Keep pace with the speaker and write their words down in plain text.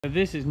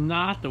This is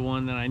not the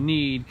one that I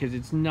need because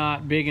it's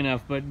not big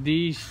enough, but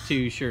these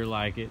two sure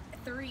like it.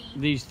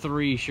 These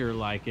three sure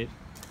like it.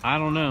 I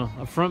don't know.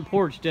 A front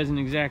porch doesn't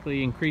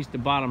exactly increase the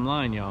bottom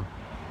line, y'all.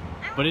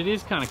 But it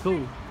is kind of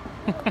cool.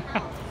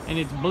 And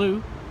it's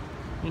blue.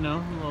 You know,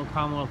 a little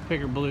Commonwealth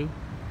Picker blue.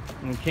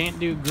 And we can't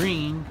do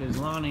green because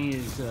Lonnie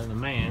is the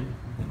man.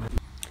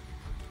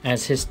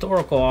 As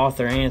historical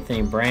author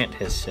Anthony Brandt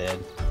has said,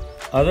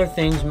 other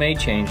things may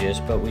change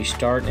us, but we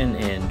start and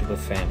end with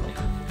family.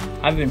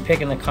 I've been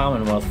picking the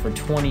Commonwealth for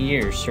 20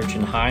 years, searching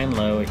high and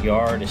low at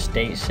yard,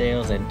 estate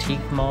sales,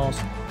 antique malls,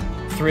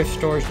 thrift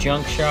stores,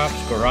 junk shops,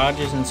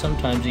 garages, and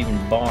sometimes even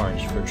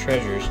barns for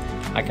treasures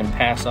I can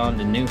pass on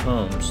to new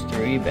homes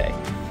through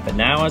eBay. But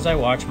now as I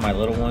watch my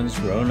little ones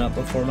growing up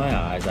before my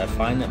eyes, I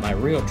find that my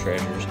real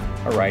treasures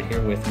are right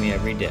here with me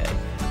every day.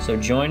 So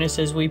join us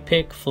as we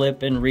pick,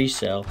 flip, and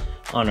resell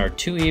on our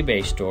 2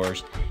 eBay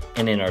stores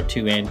and in our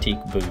 2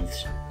 antique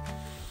booths.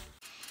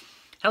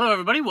 Hello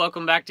everybody,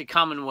 welcome back to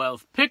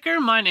Commonwealth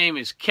Picker. My name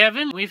is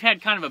Kevin. We've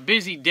had kind of a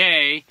busy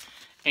day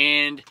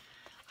and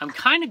I'm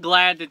kind of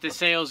glad that the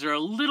sales are a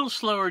little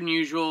slower than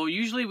usual.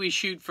 Usually we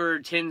shoot for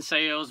 10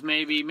 sales,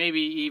 maybe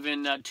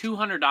even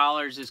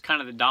 $200 is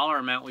kind of the dollar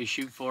amount we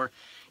shoot for.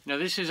 You know,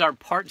 this is our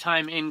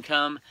part-time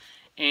income,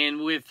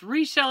 and with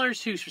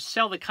resellers who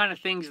sell the kind of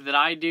things that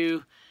I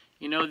do,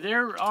 you know,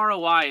 their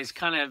ROI is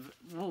kind of,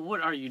 well,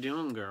 what are you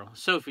doing, girl?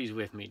 Sophie's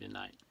with me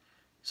tonight.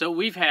 So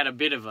we've had a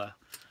bit of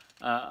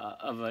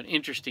an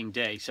interesting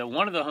day. So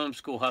one of the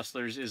homeschool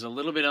hustlers is a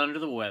little bit under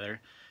the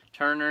weather.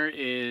 Turner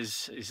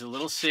is a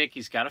little sick.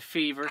 He's got a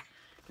fever,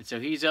 and so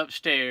he's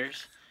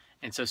upstairs.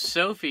 And so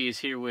Sophie is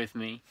here with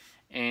me,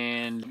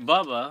 and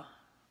Bubba,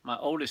 my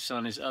oldest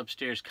son, is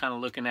upstairs kind of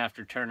looking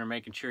after Turner,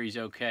 making sure he's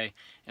okay.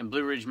 And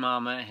Blue Ridge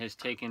Mama has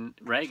taken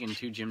Reagan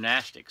to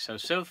gymnastics. So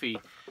Sophie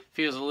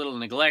feels a little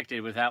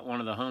neglected without one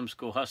of the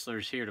homeschool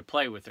hustlers here to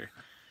play with her.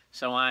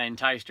 So I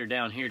enticed her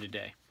down here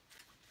today.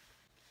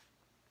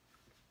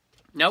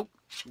 Nope,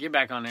 get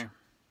back on there.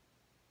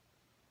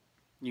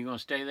 You gonna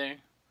stay there?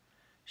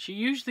 She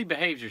usually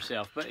behaves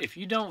herself, but if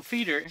you don't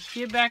feed her,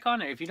 get back on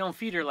there. If you don't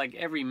feed her like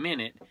every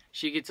minute,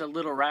 she gets a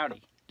little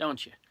rowdy,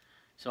 don't you?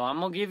 So I'm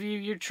gonna give you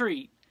your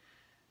treat,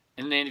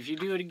 and then if you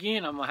do it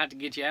again, I'm gonna have to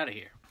get you out of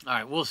here. All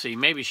right, we'll see.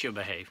 Maybe she'll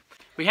behave.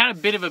 We had a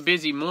bit of a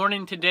busy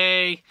morning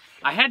today.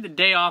 I had the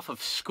day off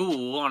of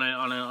school on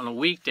a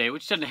weekday,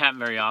 which doesn't happen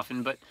very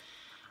often, but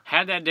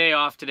had that day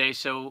off today,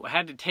 so I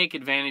had to take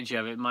advantage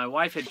of it. My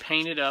wife had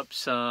painted up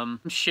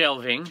some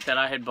shelving that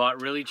I had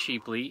bought really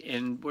cheaply,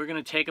 and we're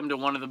going to take them to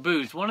one of the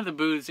booths. One of the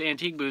booths,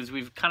 antique booths,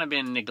 we've kind of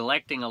been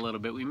neglecting a little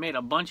bit. We made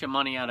a bunch of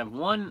money out of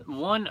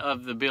one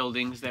of the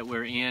buildings that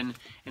we're in,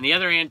 and the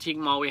other antique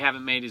mall we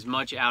haven't made as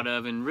much out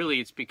of, and really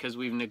it's because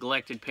we've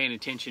neglected paying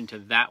attention to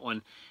that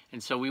one.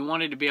 And so we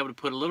wanted to be able to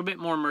put a little bit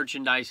more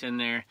merchandise in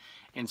there,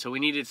 and so we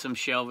needed some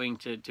shelving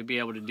to be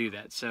able to do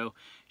that. So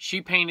she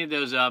painted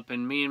those up,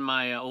 and me and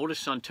my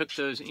oldest son took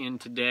those in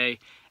today.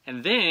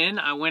 And then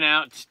I went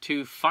out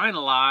to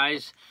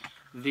finalize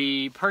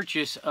the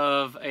purchase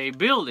of a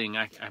building.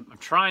 I'm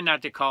trying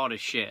not to call it a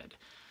shed.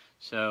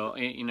 So,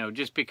 you know,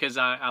 just because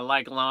I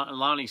like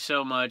Lonnie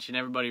so much, and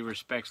everybody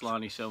respects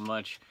Lonnie so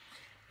much,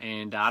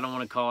 and I don't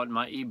want to call it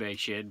my eBay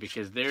shed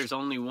because there's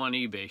only one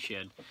eBay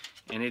shed,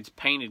 and it's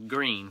painted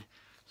green.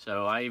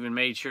 So I even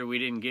made sure we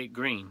didn't get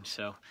green.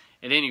 So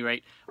at any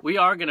rate, we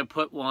are going to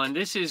put one.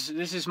 This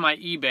is my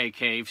eBay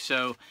cave.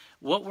 So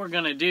what we're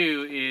going to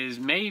do is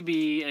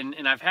maybe,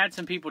 and I've had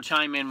some people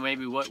chime in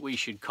maybe what we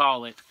should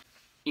call it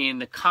in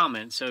the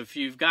comments. So if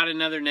you've got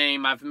another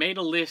name, I've made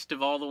a list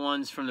of all the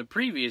ones from the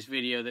previous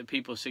video that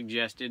people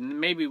suggested, and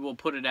maybe we'll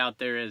put it out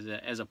there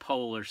as a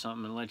poll or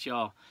something and let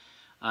y'all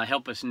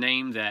help us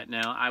name that.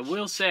 Now, I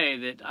will say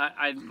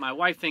that my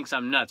wife thinks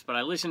I'm nuts, but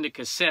I listen to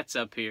cassettes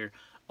up here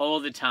all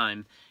the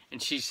time,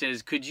 and she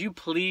says, could you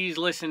please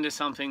listen to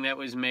something that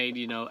was made,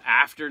 you know,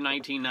 after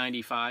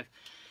 1995?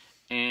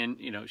 And,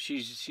 you know,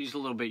 she's a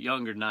little bit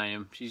younger than I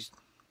am. She's,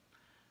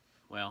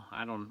 well,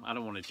 I don't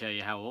want to tell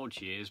you how old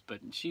she is, but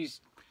she's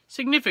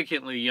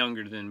significantly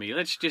younger than me.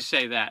 Let's just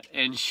say that.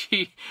 And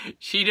she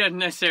doesn't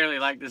necessarily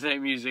like the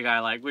same music I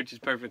like, which is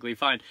perfectly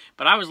fine.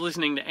 But I was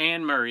listening to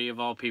Anne Murray, of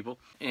all people,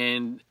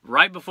 and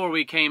right before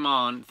we came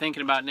on,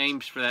 thinking about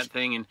names for that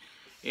thing, and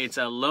it's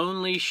a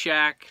Lonely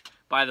Shack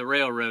by the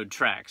railroad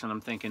tracks, and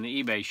I'm thinking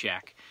the eBay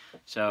Shack.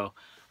 So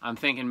I'm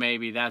thinking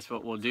maybe that's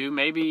what we'll do.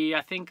 Maybe,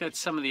 I think that's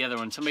some of the other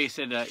ones. Somebody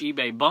said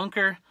eBay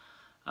Bunker,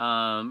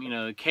 you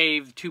know,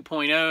 Cave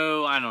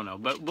 2.0, I don't know,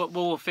 but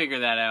we'll figure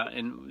that out,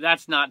 and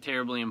that's not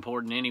terribly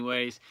important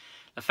anyways.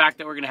 The fact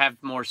that we're going to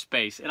have more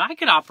space, and I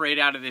could operate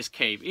out of this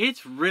cave.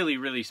 It's really,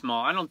 really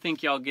small. I don't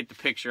think y'all get the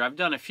picture. I've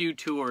done a few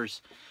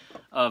tours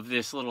of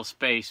this little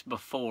space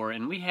before,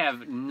 and we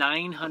have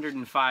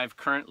 905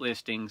 current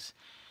listings,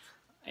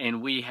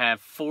 and we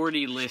have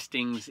 40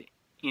 listings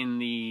in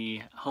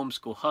the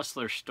Homeschool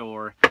Hustler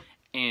store,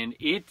 and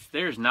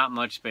there's not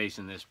much space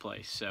in this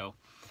place. So,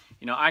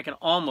 you know, I can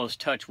almost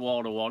touch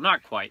wall to wall.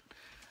 Not quite.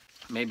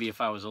 Maybe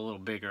if I was a little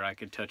bigger, I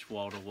could touch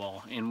wall to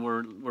wall. And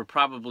we're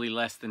probably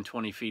less than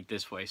 20 feet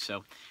this way.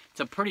 So it's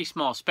a pretty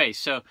small space.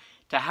 So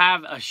to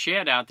have a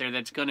shed out there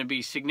that's going to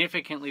be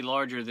significantly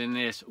larger than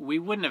this, we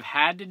wouldn't have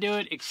had to do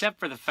it, except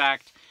for the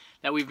fact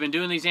that we've been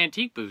doing these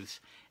antique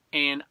booths.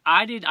 And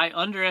I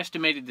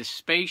underestimated the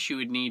space you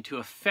would need to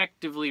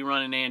effectively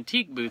run an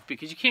antique booth,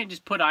 because you can't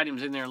just put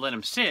items in there and let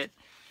them sit.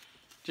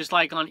 Just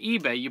like on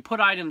eBay, you put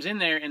items in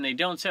there and they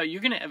don't sell,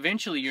 you're going to,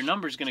 eventually your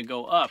number's going to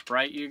go up,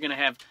 right? You're going to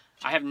have,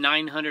 I have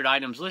 900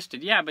 items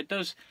listed. Yeah, but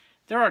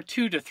there are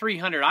 200 to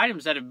 300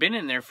 items that have been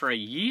in there for a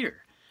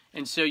year.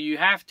 And so you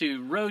have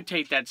to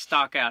rotate that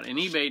stock out. And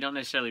eBay, you don't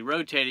necessarily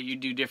rotate it, you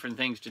do different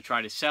things to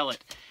try to sell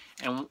it.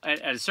 And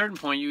at a certain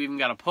point, you even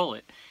got to pull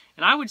it.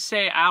 And I would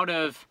say out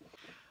of,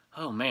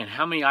 oh man,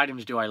 how many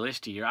items do I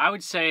list a year? I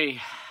would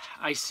say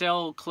I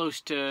sell close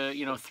to,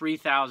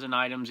 3,000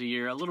 items a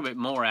year, a little bit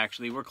more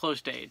actually. We're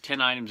close to 10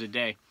 items a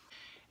day.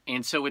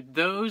 And so with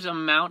those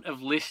amount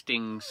of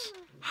listings,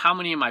 how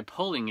many am I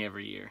pulling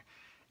every year?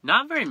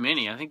 Not very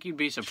many. I think you'd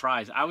be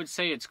surprised. I would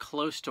say it's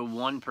close to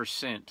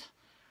 1%,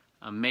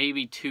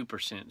 maybe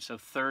 2%. So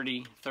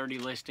 30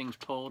 listings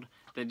pulled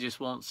that just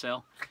won't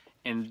sell.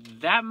 And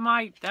that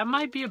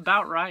might be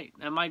about right.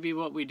 That might be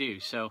what we do.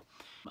 So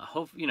I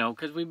hope,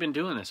 because we've been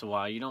doing this a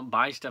while, you don't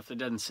buy stuff that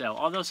doesn't sell.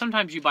 Although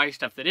sometimes you buy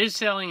stuff that is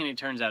selling and it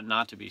turns out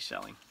not to be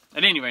selling.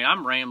 At any rate,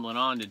 I'm rambling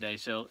on today,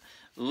 so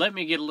let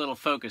me get a little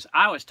focus.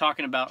 I was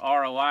talking about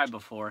ROI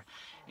before,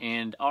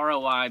 and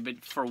ROI,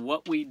 but for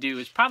what we do,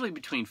 is probably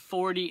between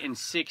 40 and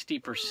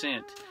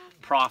 60%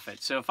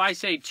 profit. So if I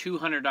say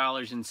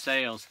 $200 in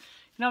sales,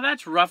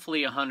 that's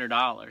roughly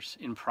 $100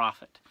 in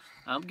profit.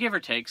 Give or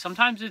take.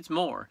 Sometimes it's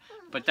more,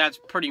 but that's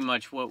pretty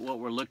much what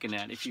we're looking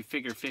at if you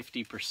figure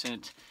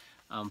 50%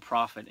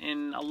 profit.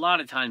 And a lot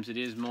of times it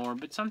is more,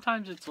 but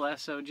sometimes it's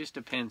less, so it just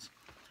depends.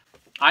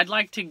 I'd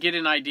like to get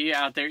an idea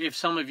out there, if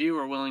some of you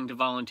are willing to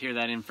volunteer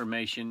that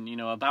information,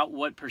 about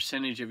what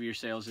percentage of your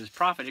sales is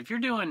profit. If you're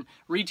doing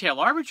retail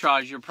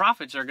arbitrage, your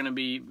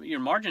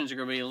margins are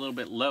going to be a little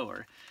bit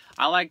lower.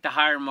 I like the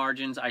higher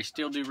margins. I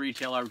still do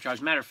retail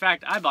arbitrage. Matter of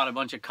fact, I bought a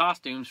bunch of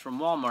costumes from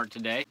Walmart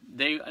today.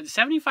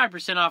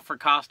 75% off for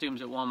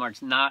costumes at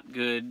Walmart's not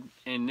good,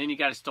 and then you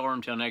got to store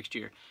them till next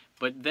year.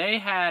 But they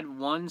had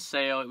one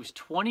sale. It was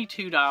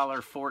 $22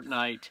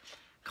 Fortnite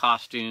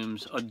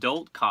costumes,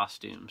 adult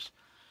costumes,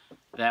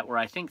 that were,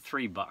 I think,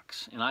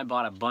 $3. And I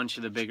bought a bunch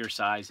of the bigger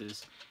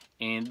sizes.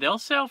 And they'll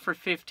sell for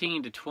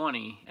 15 to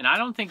 20. And I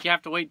don't think you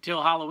have to wait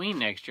till Halloween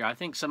next year. I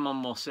think some of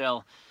them will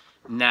sell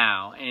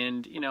now.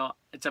 And,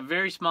 it's a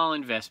very small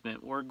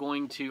investment.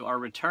 Our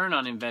return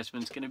on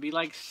investment is going to be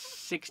like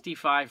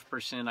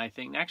 65%, I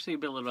think. Actually, a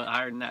little bit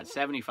higher than that,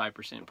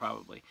 75%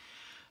 probably.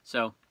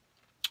 So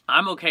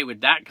I'm okay with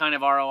that kind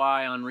of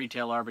ROI on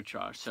retail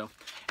arbitrage. So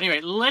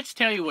anyway, let's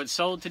tell you what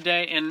sold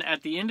today. And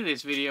at the end of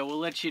this video, we'll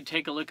let you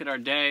take a look at our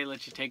day,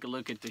 let you take a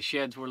look at the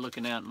sheds we're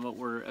looking at and what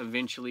we're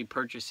eventually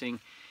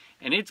purchasing.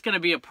 And it's going to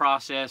be a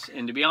process.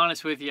 And to be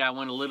honest with you, I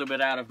went a little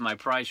bit out of my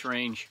price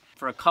range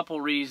for a couple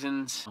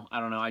reasons. I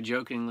don't know, I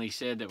jokingly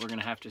said that we're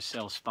going to have to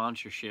sell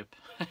sponsorship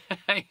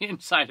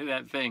inside of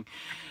that thing.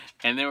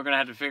 And then we're going to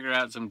have to figure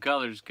out some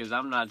colors, because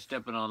I'm not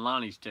stepping on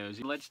Lonnie's toes.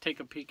 Let's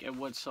take a peek at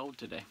what sold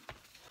today.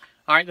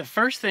 All right, the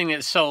first thing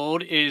that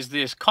sold is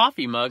this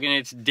coffee mug, and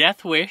it's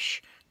Death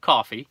Wish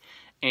coffee.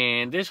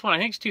 And this one, I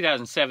think it's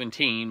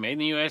 2017, made in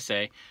the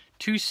USA,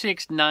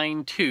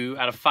 2692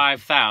 out of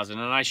 5,000.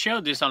 And I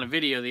showed this on a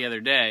video the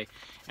other day,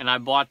 and I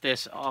bought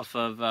this off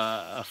of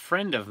a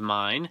friend of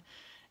mine.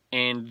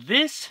 And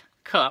this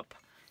cup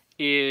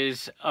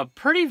is a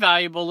pretty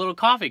valuable little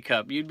coffee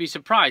cup. You'd be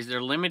surprised.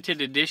 They're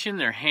limited edition,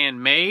 they're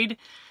handmade.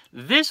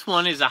 This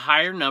one is a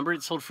higher number.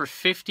 It sold for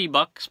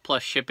 $50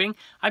 plus shipping.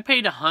 I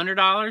paid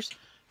 $100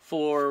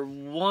 for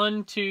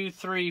 1, 2,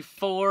 3,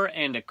 4,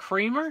 and a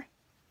creamer.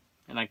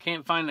 And I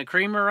can't find the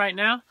creamer right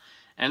now.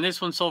 And this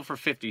one sold for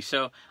 $50.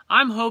 So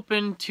I'm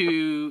hoping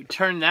to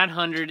turn that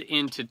 100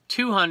 into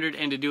 200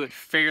 and to do it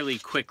fairly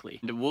quickly.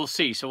 We'll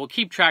see. So we'll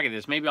keep track of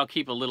this. Maybe I'll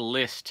keep a little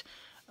list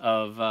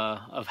of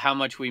how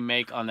much we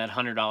make on that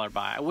 $100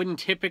 buy. I wouldn't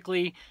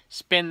typically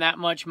spend that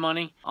much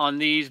money on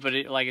these, but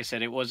like I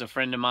said, it was a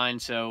friend of mine,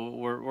 so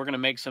we're going to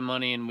make some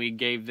money, and we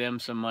gave them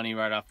some money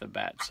right off the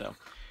bat. So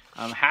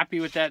I'm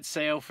happy with that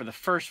sale for the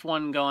first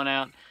one going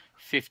out,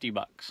 $50.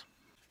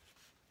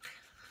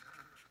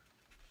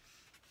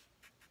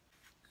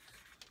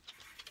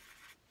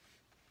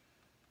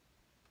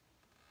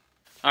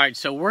 All right,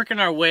 so working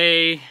our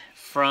way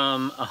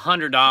from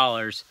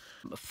 $100,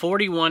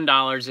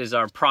 $41 is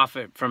our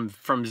profit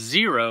from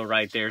zero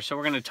right there. So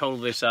we're going to total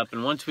this up,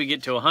 and once we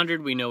get to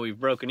 100, we know we've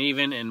broken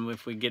even, and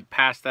if we get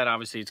past that,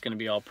 obviously it's going to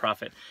be all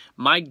profit.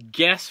 My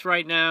guess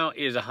right now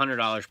is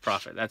 $100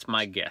 profit. That's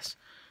my guess.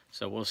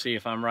 So we'll see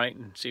if I'm right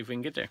and see if we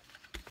can get there.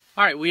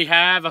 All right, we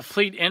have a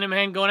Fleet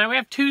Eneman going out. We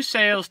have 2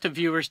 sales to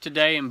viewers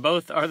today, and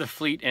both are the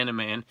Fleet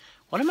Eneman.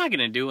 What am I going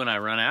to do when I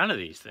run out of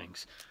these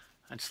things?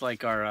 That's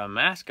like our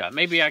mascot.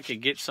 Maybe I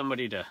could get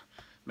somebody to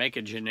make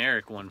a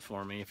generic one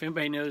for me. If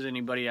anybody knows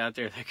anybody out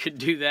there that could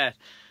do that,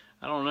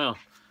 I don't know.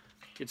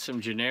 Get some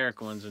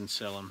generic ones and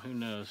sell them. Who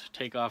knows?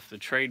 Take off the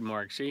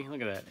trademark. See,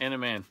 look at that.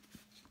 Eneman.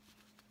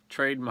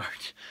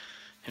 Trademarked.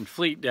 And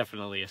Fleet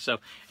definitely is. So,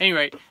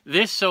 anyway,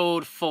 this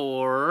sold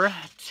for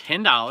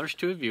 $10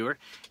 to a viewer.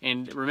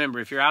 And remember,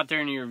 if you're out there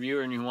and you're a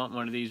viewer and you want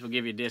one of these, we'll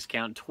give you a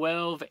discount.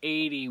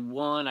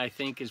 $12.81, I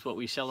think, is what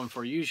we sell them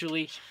for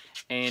usually.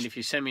 And if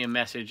you send me a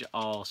message,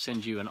 I'll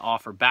send you an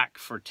offer back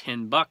for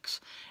 $10.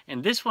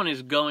 And this one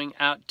is going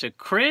out to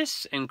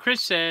Chris. And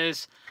Chris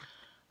says,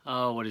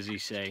 oh, what does he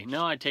say?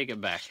 No, I take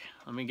it back.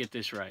 Let me get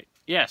this right.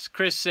 Yes,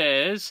 Chris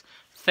says,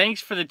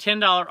 thanks for the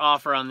 $10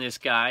 offer on this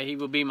guy. He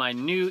will be my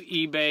new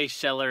eBay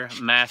seller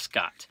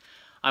mascot.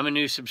 I'm a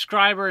new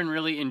subscriber and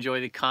really enjoy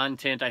the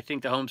content. I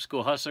think the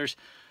Homeschool Hustlers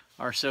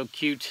are so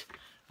cute.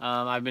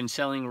 I've been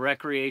selling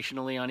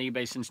recreationally on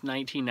eBay since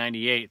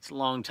 1998. It's a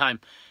long time,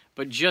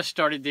 but just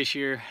started this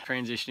year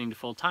transitioning to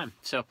full time.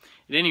 So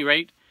at any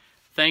rate,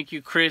 thank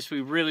you, Chris.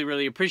 We really,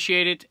 really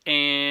appreciate it.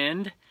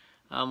 And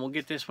we'll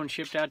get this one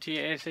shipped out to you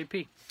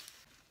ASAP.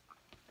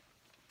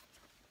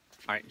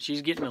 All right,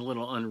 she's getting a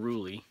little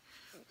unruly.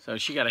 So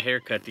she got a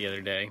haircut the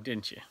other day,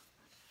 didn't you?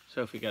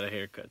 Sophie got a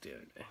haircut the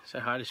other day. Say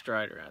hi to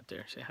Strider out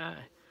there. Say hi.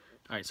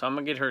 All right, so I'm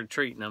going to get her a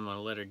treat, and I'm going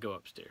to let her go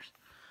upstairs.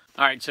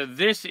 All right, so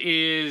this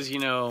is, you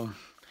know,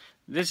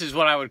 this is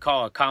what I would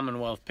call a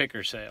Commonwealth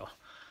Picker sale.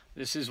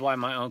 This is why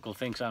my uncle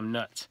thinks I'm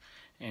nuts.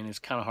 And it's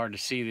kind of hard to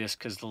see this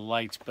because of the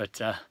lights,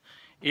 but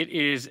it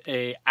is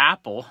a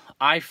Apple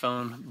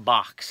iPhone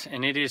box,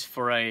 and it is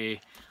for a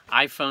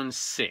iPhone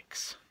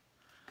 6.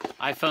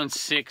 iPhone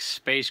 6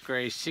 space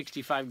gray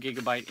 65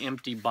 gigabyte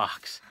empty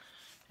box.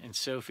 And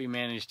Sophie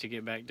managed to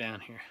get back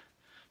down here.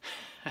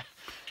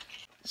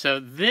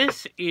 So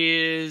this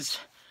is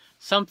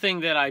something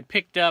that I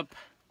picked up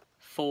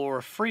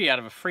for free out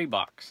of a free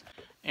box.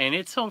 And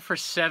it sold for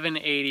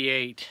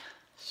 $7.88.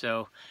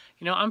 So,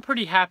 you know, I'm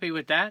pretty happy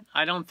with that.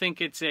 I don't think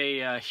it's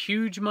a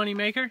huge money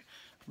maker.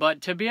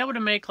 But to be able to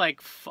make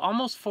like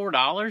almost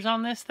 $4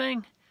 on this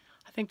thing,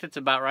 I think that's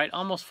about right.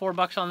 Almost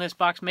 $4 on this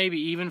box, maybe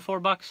even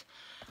 $4.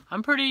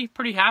 I'm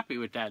pretty happy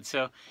with that.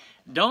 So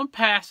don't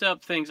pass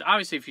up things.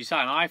 Obviously, if you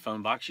saw an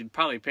iPhone box, you'd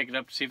probably pick it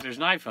up to see if there's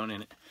an iPhone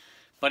in it.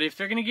 But if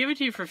they're going to give it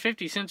to you for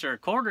 50 cents or a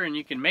quarter and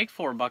you can make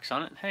 $4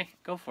 on it, hey,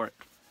 go for it.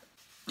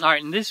 All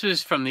right, and this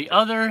was from the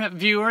other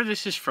viewer.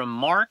 This is from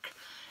Mark.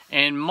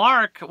 And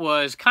Mark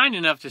was kind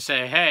enough to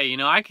say, hey, you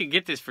know, I could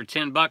get this for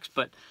 $10,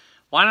 but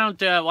why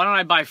don't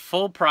I buy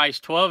full price,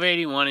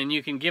 $12.81, and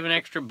you can give an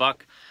extra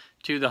buck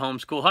to the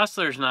Homeschool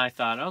Hustlers? And I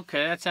thought,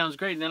 okay, that sounds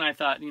great. And then I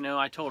thought, you know,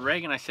 I told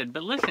Reagan, I said,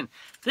 but listen,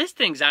 this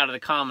thing's out of the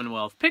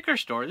Commonwealth Picker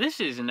store. This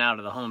isn't out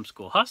of the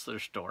Homeschool Hustler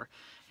store.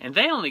 And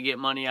they only get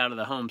money out of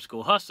the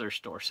Homeschool Hustler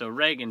store. So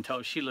Reagan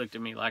she looked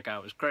at me like I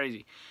was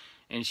crazy.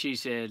 And she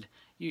said,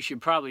 you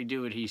should probably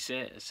do what he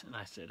says. And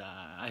I said,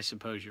 I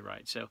suppose you're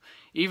right. So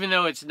even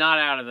though it's not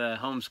out of the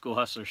Homeschool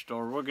Hustler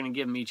store, we're going to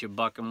give them each a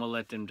buck and we'll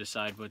let them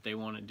decide what they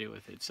want to do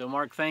with it. So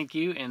Mark, thank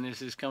you. And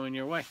this is coming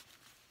your way.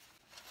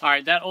 All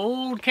right, that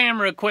old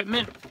camera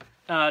equipment,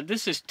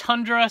 this is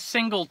Tundra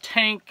single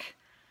tank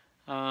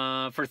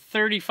for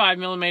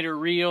 35mm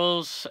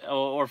reels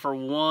or for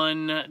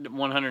one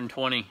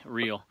 120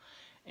 reel.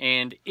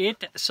 And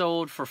it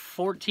sold for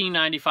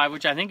 $14.95,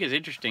 which I think is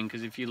interesting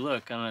because if you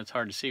look, I know it's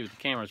hard to see with the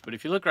cameras, but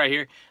if you look right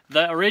here,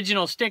 the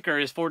original sticker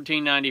is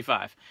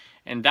 $14.95.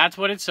 And that's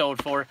what it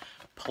sold for,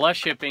 plus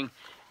shipping.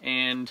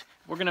 And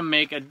we're going to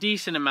make a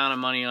decent amount of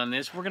money on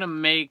this. We're going to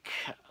make,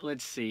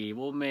 let's see,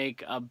 we'll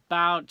make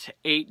about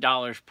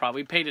 $8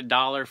 probably. We paid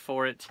 $1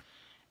 for it.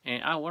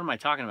 And what am I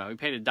talking about? We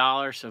paid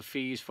 $1, so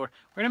fees for it.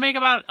 We're going to make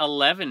about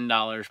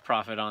 $11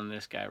 profit on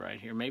this guy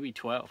right here, maybe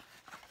 12.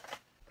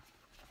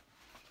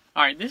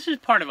 All right, this is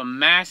part of a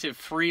massive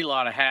free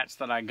lot of hats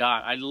that I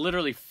got. I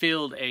literally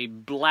filled a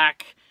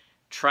black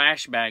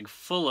trash bag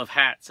full of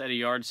hats at a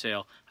yard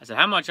sale. I said,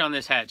 how much on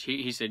this hat?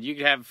 He said, you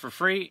could have it for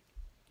free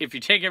if you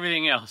take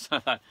everything else. I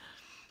thought,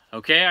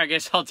 okay, I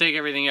guess I'll take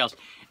everything else.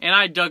 And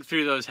I dug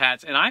through those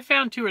hats, and I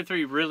found 2 or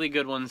 3 really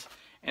good ones,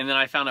 and then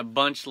I found a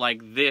bunch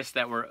like this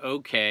that were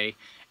okay,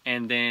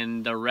 and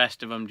then the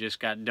rest of them just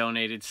got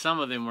donated. Some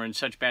of them were in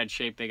such bad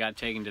shape they got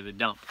taken to the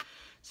dump.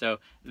 So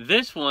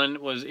this one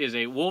is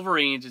a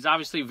Wolverines. It's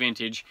obviously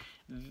vintage.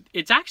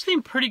 It's actually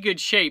in pretty good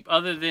shape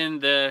other than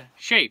the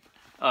shape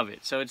of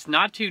it. So it's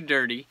not too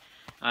dirty.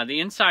 The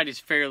inside is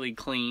fairly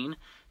clean.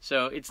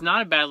 So it's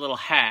not a bad little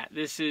hat.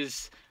 This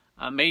is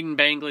made in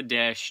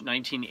Bangladesh,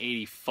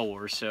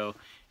 1984. So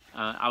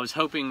I was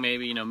hoping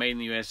maybe, you know, made in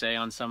the USA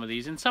on some of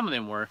these, and some of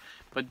them were.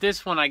 But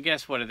this one, I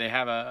guess, what did they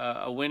have?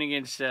 A win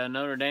against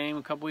Notre Dame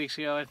a couple weeks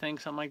ago, I think,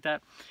 something like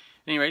that.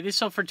 Anyway, this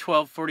sold for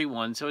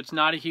 $12.41, so it's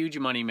not a huge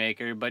money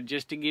maker, but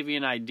just to give you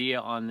an idea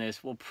on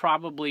this, we'll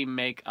probably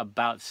make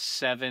about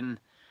 $7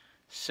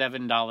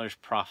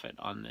 profit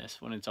on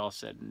this when it's all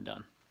said and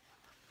done.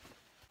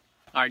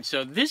 All right,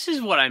 so this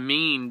is what I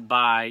mean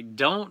by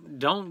don't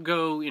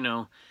go, you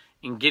know,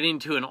 and get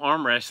into an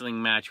arm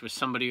wrestling match with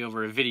somebody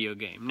over a video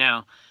game.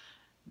 Now,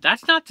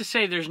 that's not to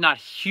say there's not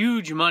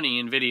huge money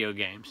in video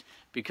games,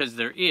 because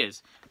there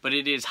is, but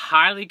it is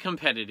highly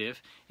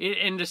competitive,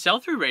 and the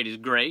sell-through rate is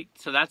great,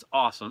 so that's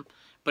awesome.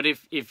 But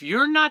if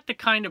you're not the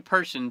kind of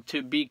person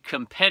to be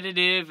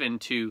competitive and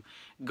to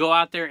go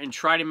out there and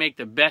try to make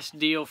the best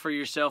deal for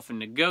yourself and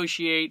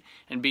negotiate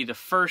and be the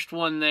first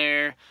one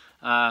there,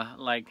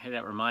 like, hey,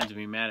 that reminds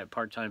me, Matt, at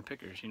Part-Time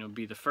Pickers, you know,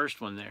 be the first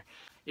one there.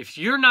 If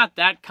you're not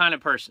that kind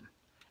of person,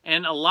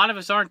 and a lot of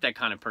us aren't that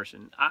kind of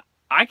person,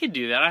 I could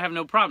do that. I have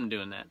no problem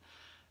doing that.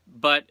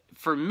 But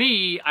for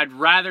me, I'd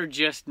rather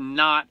just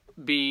not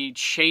be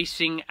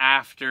chasing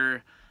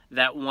after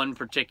that one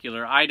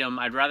particular item.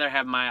 I'd rather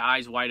have my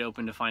eyes wide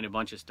open to find a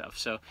bunch of stuff.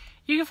 So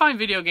you can find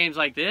video games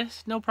like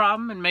this, no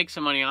problem, and make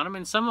some money on them.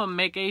 And some of them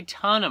make a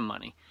ton of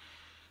money.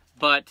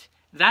 But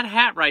that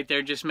hat right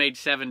there just made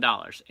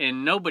 $7.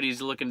 And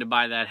nobody's looking to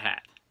buy that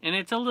hat. And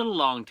it's a little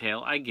long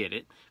tail, I get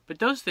it. But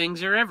those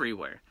things are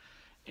everywhere.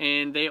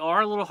 And they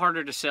are a little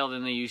harder to sell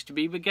than they used to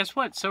be. But guess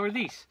what? So are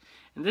these.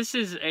 And this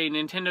is a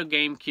Nintendo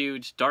GameCube.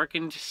 It's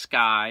Darkened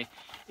Sky.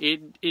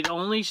 It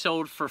only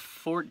sold for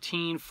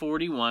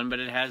 $14.41, but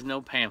it has no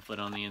pamphlet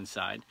on the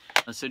inside.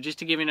 So just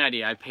to give you an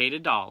idea, I paid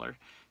 $1.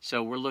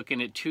 So we're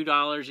looking at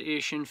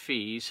 $2-ish in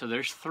fees. So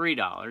there's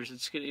 $3.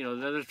 It's, you know,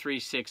 the other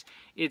 $3.06.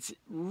 It's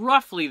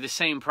roughly the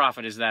same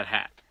profit as that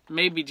hat.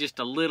 Maybe just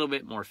a little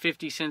bit more,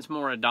 50 cents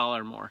more,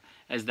 $1 more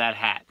as that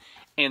hat.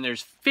 And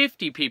there's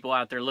 50 people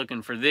out there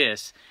looking for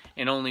this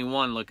and only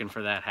one looking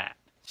for that hat.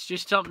 It's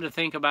just something to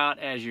think about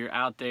as you're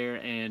out there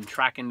and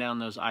tracking down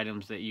those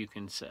items that you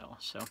can sell.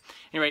 So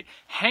anyway,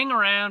 hang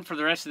around for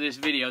the rest of this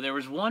video. There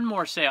was one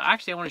more sale.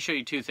 Actually, I want to show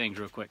you two things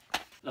real quick.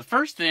 The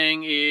first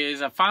thing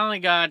is I finally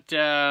got,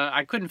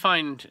 I couldn't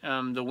find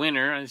the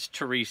winner. It's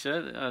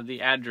Teresa,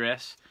 the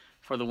address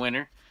for the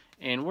winner.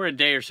 And we're a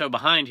day or so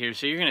behind here,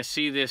 so you're going to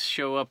see this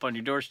show up on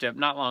your doorstep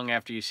not long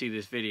after you see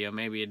this video,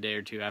 maybe a day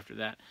or two after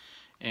that.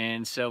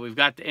 And so we've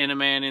got the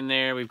Eneman in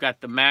there, we've got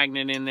the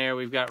magnet in there,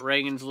 we've got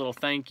Reagan's little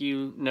thank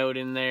you note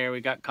in there, we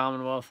got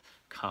Commonwealth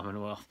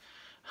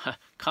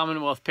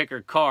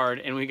Picker card,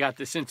 and we got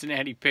the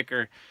Cincinnati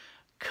Picker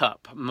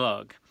cup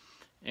mug.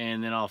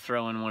 And then I'll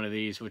throw in one of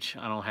these, which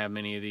I don't have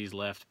many of these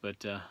left,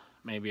 but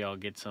maybe I'll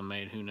get some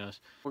made, who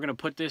knows. We're going to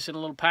put this in a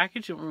little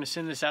package, and we're going to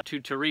send this out to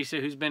Teresa,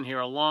 who's been here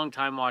a long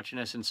time watching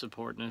us and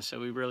supporting us. So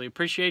we really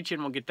appreciate you,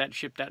 and we'll get that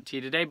shipped out to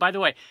you today. By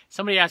the way,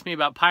 somebody asked me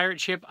about Pirate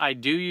Ship. I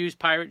do use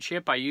Pirate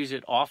Ship. I use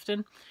it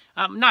often.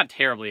 Not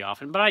terribly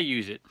often, but I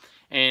use it.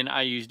 And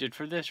I used it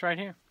for this right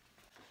here.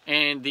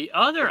 And the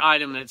other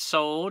item that's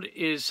sold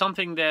is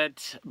something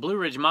that Blue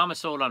Ridge Mama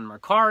sold on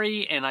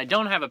Mercari, and I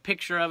don't have a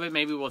picture of it.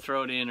 Maybe we'll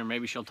throw it in, or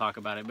maybe she'll talk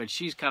about it. But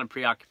she's kind of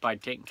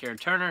preoccupied taking care of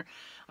Turner,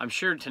 I'm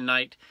sure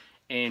tonight,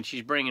 and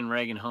she's bringing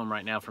Reagan home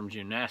right now from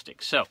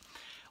gymnastics. So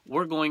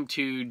we're going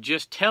to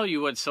just tell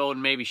you what's sold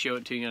and maybe show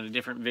it to you in a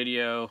different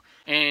video.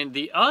 And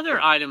the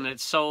other item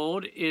that's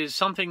sold is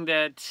something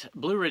that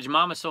Blue Ridge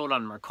Mama sold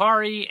on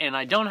Mercari, and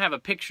I don't have a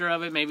picture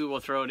of it. Maybe we'll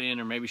throw it in,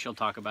 or maybe she'll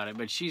talk about it.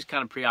 But she's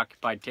kind of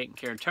preoccupied taking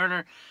care of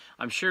Turner,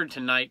 I'm sure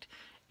tonight,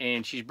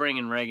 and she's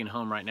bringing Reagan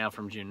home right now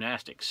from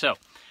gymnastics. So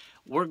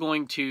we're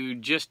going to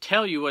just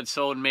tell you what's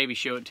sold and maybe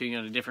show it to you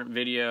in a different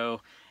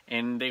video.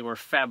 And they were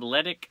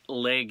Fabletic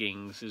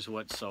leggings is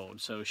what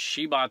sold. So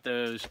she bought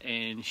those,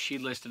 and she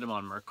listed them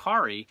on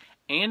Mercari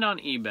and on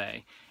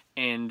eBay.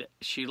 And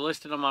she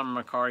listed them on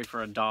Mercari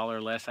for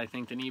 $1 less, I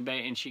think, than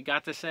eBay. And she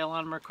got the sale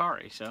on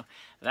Mercari. So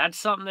that's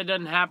something that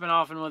doesn't happen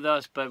often with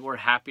us, but we're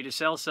happy to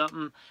sell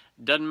something.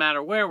 Doesn't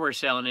matter where we're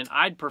selling it.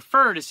 I'd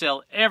prefer to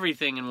sell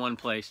everything in one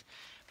place,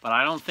 but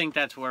I don't think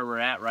that's where we're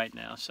at right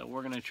now. So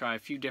we're going to try a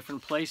few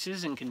different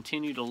places and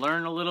continue to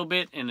learn a little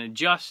bit and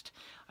adjust.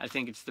 I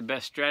think it's the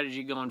best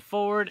strategy going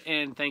forward,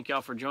 and thank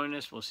y'all for joining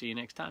us. We'll see you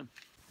next time.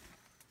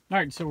 All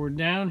right, so we're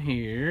down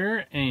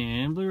here,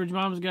 and Blue Ridge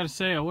Mama's got a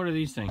sale. What are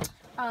these things?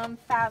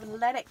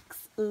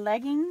 Fabletics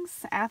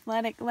leggings,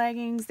 athletic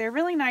leggings. They're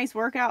really nice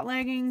workout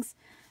leggings.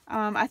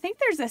 I think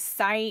there's a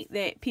site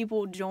that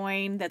people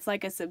join that's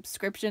like a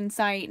subscription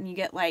site, and you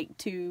get like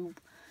 2,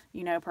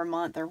 you know, per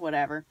month or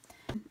whatever.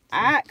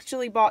 I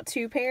actually bought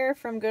 2 pair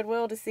from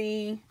Goodwill to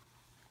see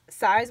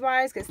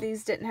size-wise, because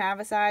these didn't have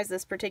a size,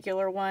 this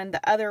particular one.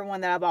 The other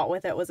one that I bought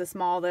with it was a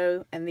small,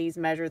 though, and these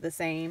measure the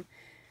same.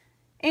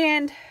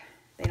 And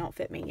they don't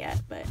fit me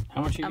yet, but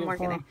how much you I'm get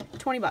working for it.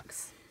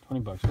 $20.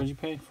 $20. What'd you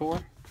pay for?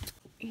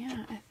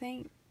 Yeah, I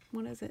think,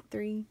 what is it,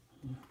 $3.99?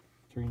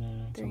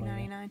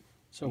 $3.99.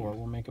 So yeah. what,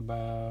 we'll make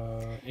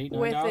about $8, $9?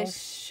 With the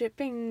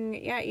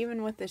shipping, yeah,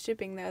 even with the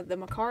shipping, though, the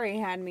Mercari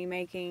had me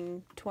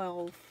making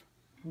 $12.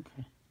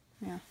 Okay.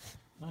 Yeah.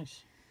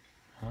 Nice.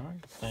 All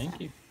right, thank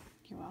you.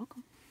 You're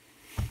welcome.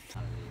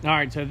 All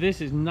right, so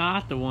this is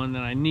not the one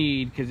that I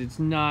need because it's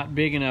not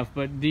big enough,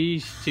 but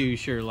these 2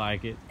 sure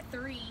like it.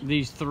 3.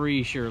 These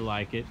 3 sure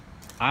like it.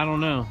 I don't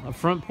know. A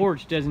front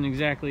porch doesn't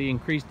exactly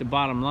increase the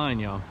bottom line,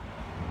 y'all.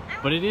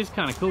 But it is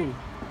kind of cool.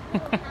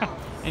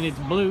 And it's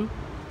blue.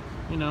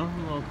 You know,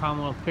 a little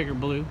Commonwealth Picker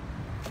blue.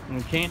 And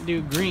we can't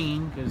do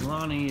green because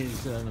Lonnie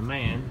is the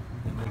man.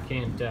 And we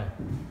can't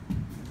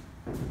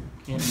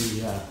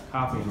be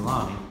copying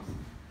Lonnie.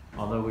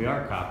 Although we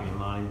are copying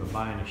Lonnie by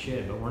buying a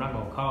shed, but we're not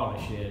going to call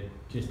it a shed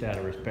just out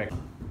of respect.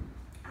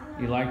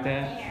 You like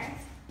that?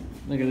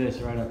 Look at this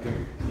right up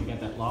here. You got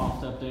that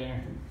loft up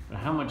there. But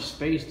how much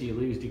space do you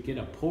lose to get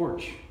a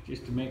porch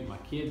just to make my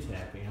kids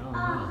happy? I don't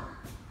know.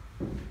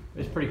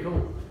 It's pretty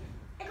cool.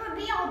 It could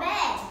be our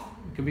bed.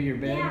 It could be your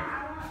bed? Yeah,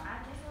 I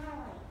just want to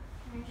like,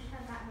 I just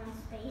have that one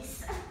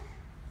space.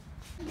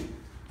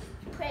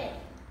 Pretty.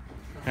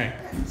 Okay,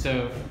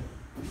 so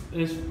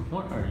this,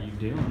 what are you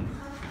doing?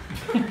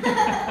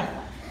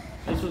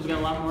 This one's got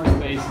a lot more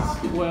space.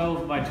 It's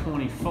 12 by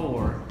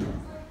 24.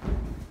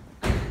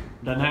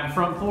 Doesn't have a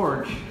front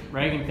porch.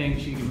 Reagan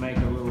thinks she can make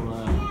a little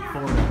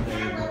fort up there.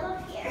 Yeah, live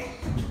up here.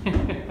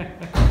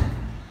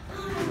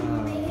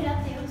 Make it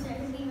up there so I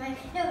can be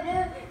like, no.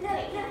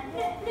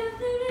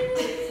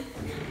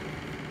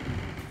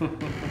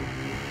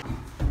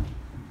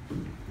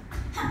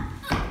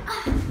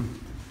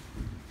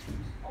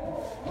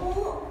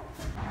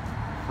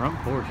 Front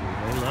porches.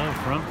 They love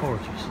front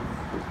porches.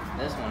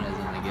 This one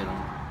isn't a good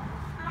one.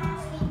 I want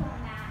to sleep on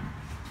that.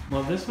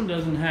 Well, this one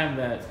doesn't have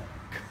that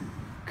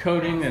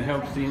coating that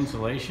helps the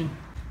insulation.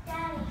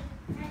 Daddy.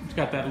 It's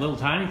got that little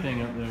tiny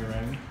thing up there,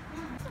 Reagan.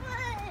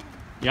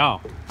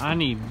 Y'all, I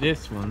need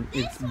this one.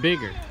 It's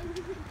bigger.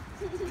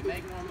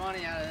 Make more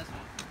money out of this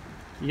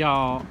one.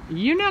 Y'all,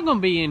 you're not gonna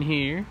be in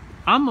here.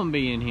 I'm gonna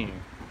be in here.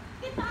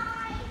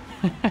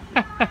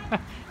 Goodbye.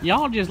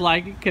 Y'all just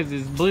like it because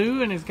it's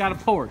blue and it's got a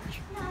porch.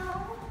 No,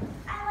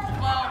 I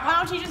like Well,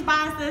 why don't you just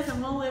buy us this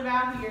and we'll live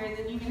out here and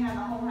then you can have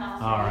the whole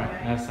house. All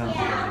right, that sounds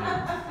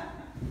good.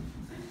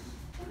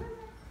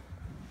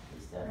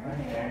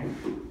 Right there.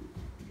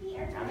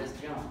 Peter, Now just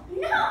jump.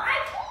 no, I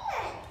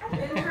can't.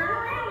 Then turn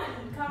around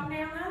and come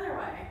down the other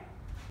way.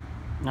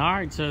 All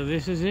right, so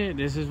this is it.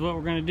 This is what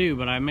we're gonna do,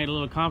 but I made a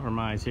little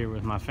compromise here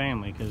with my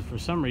family because for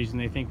some reason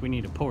they think we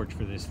need a porch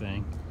for this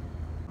thing.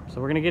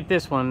 So we're gonna get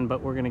this one,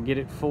 but we're gonna get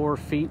it 4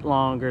 feet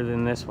longer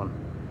than this one.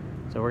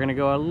 So we're gonna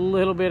go a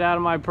little bit out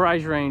of my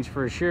price range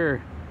for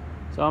sure.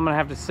 So I'm gonna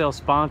have to sell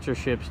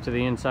sponsorships to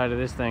the inside of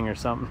this thing or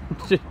something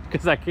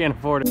because I can't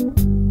afford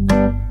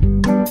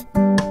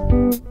it.